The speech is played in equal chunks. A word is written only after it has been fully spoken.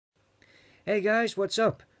Hey guys, what's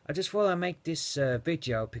up? I just thought I'd make this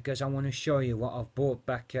video because I want to show you what I've bought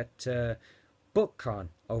back at BookCon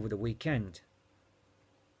over the weekend.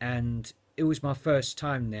 And it was my first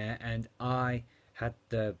time there and I had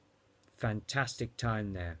the fantastic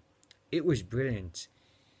time there. It was brilliant.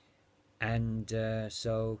 And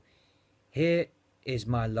so here is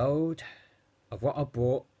my load of what I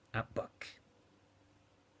bought at Book.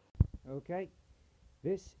 Okay,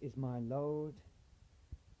 this is my load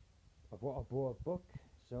of what I bought at Book.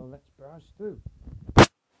 So let's browse through.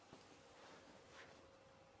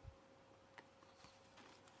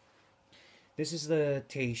 This is the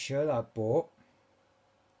t-shirt I bought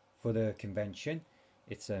for the convention.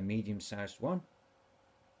 It's a medium-sized one.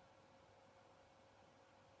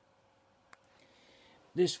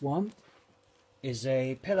 This one is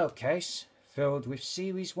a pillowcase filled with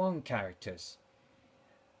Series 1 characters.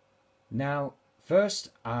 Now, first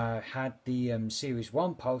I had the Series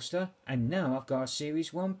 1 poster, and now I've got a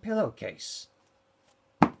Series 1 pillowcase.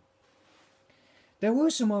 There were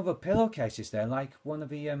some other pillowcases there, like one of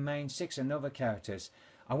the main 6 and other characters.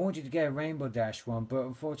 I wanted to get a Rainbow Dash one, but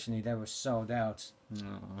unfortunately they were sold out.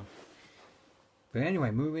 Aww. But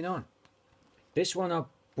anyway, moving on. This one I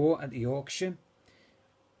bought at the auction,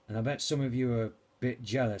 and I bet some of you are a bit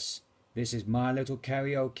jealous. This is My Little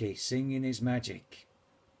Karaoke, Singing is Magic.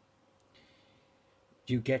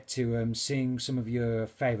 You get to sing some of your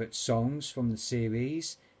favourite songs from the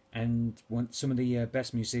series, and want some of the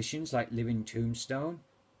best musicians like Living Tombstone.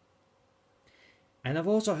 And I've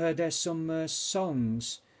also heard there's some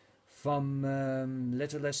songs from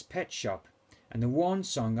Littlest Pet Shop, and the one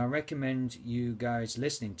song I recommend you guys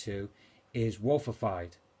listening to is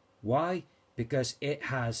Wolfified. Why? Because it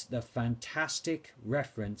has the fantastic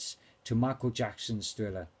reference to Michael Jackson's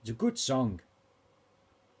Thriller. It's a good song.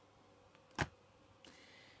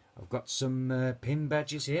 I've got some pin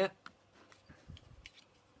badges here.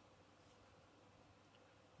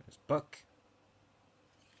 Book.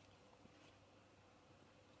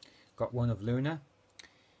 Got one of Luna.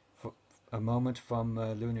 For a moment from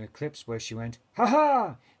Lunar Eclipse where she went, "Ha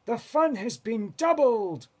ha! The fun has been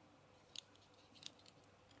doubled!"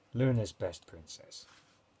 Luna's best princess.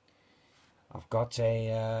 I've got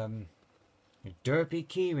a Derpy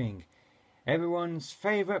keyring. Everyone's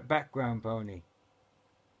favourite background pony.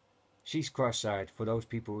 She's cross-eyed for those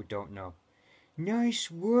people who don't know. Nice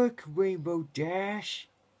work, Rainbow Dash.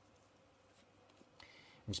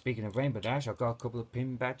 And speaking of Rainbow Dash, I've got a couple of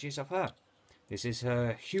pin badges of her. This is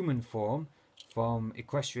her human form from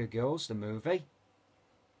Equestria Girls, the movie.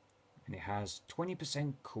 And it has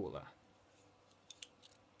 20% cooler.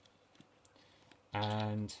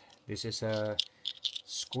 And this is her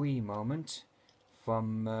Squee moment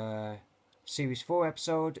from Series 4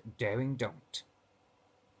 episode Daring Don't.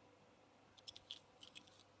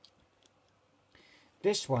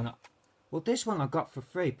 This one I got for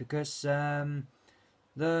free because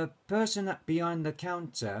the person behind the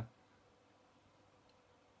counter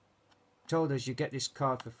told us you get this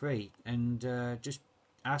card for free, and just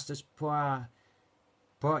asked us put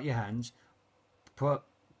out your hands,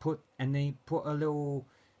 and they put a little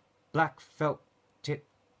black felt tip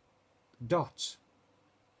dot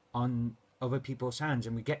on other people's hands,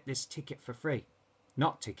 and we get this ticket for free.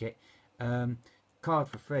 Not ticket, card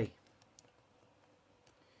for free.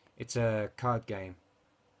 It's a card game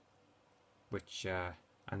which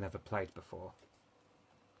I never played before.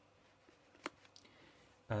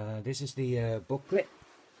 This is the booklet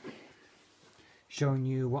showing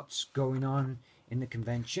you what's going on in the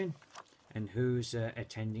convention and who's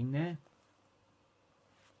attending there.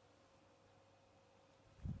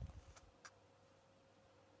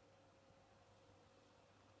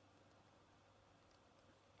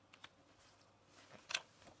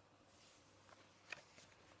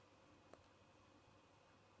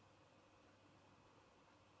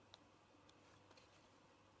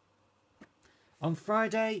 On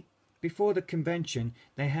Friday, before the convention,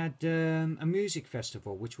 they had a music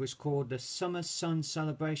festival which was called the Summer Sun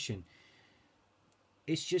Celebration.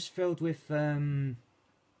 It's just filled with,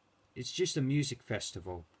 it's just a music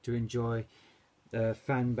festival to enjoy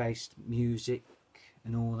fan-based music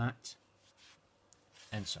and all that,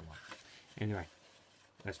 and so on. Anyway,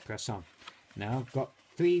 let's press on. Now I've got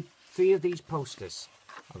three of these posters.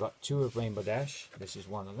 I've got 2 of Rainbow Dash. This is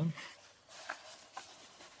one of them.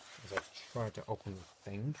 As I try to open the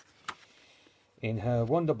thing, in her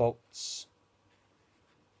Wonderbolts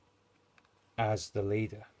as the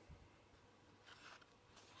leader.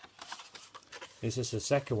 This is the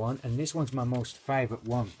second one, and this one's my most favourite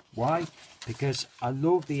one. Why? Because I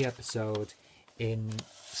love the episode in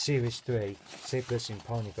Series 3, Cyprus in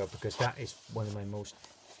Ponyville, because that is one of my most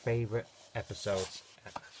favourite episodes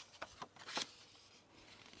ever.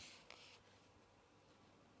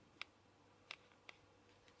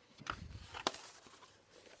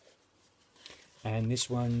 And this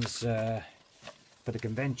one's for the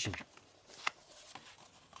convention.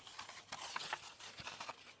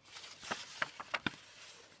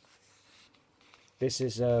 This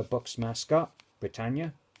is a Bucks mascot,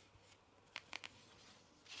 Britannia.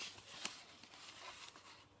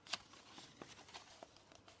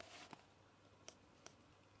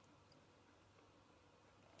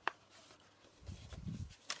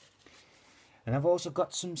 And I've also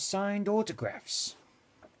got some signed autographs.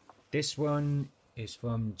 This one is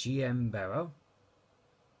from G.M. Barrow.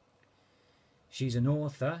 She's an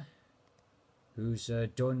author who's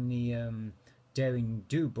done the Daring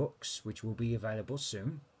Do books, which will be available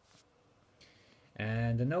soon.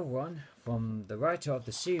 And another one from the writer of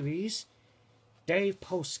the series, Dave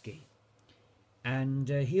Polsky. And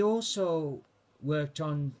he also worked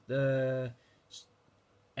on the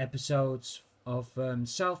episodes of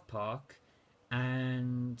South Park,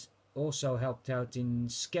 and also helped out in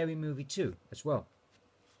Scary Movie 2 as well.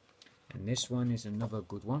 And this one is another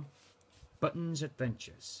good one. Buttons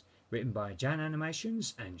Adventures, written by Jan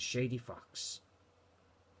Animations and Shady Fox.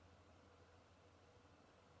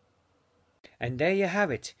 And there you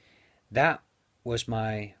have it. That was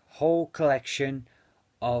my whole collection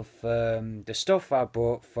of the stuff I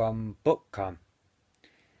bought from BookCon.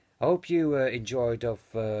 I hope you enjoyed of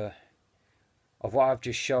what I've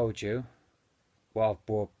just showed you. What I've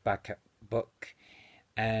brought back at book.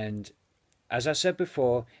 And as I said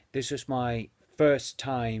before, this was my first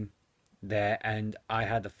time there and I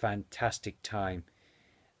had a fantastic time.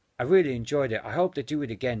 I really enjoyed it. I hope to do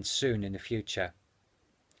it again soon in the future.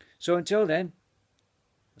 So until then,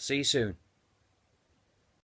 see you soon.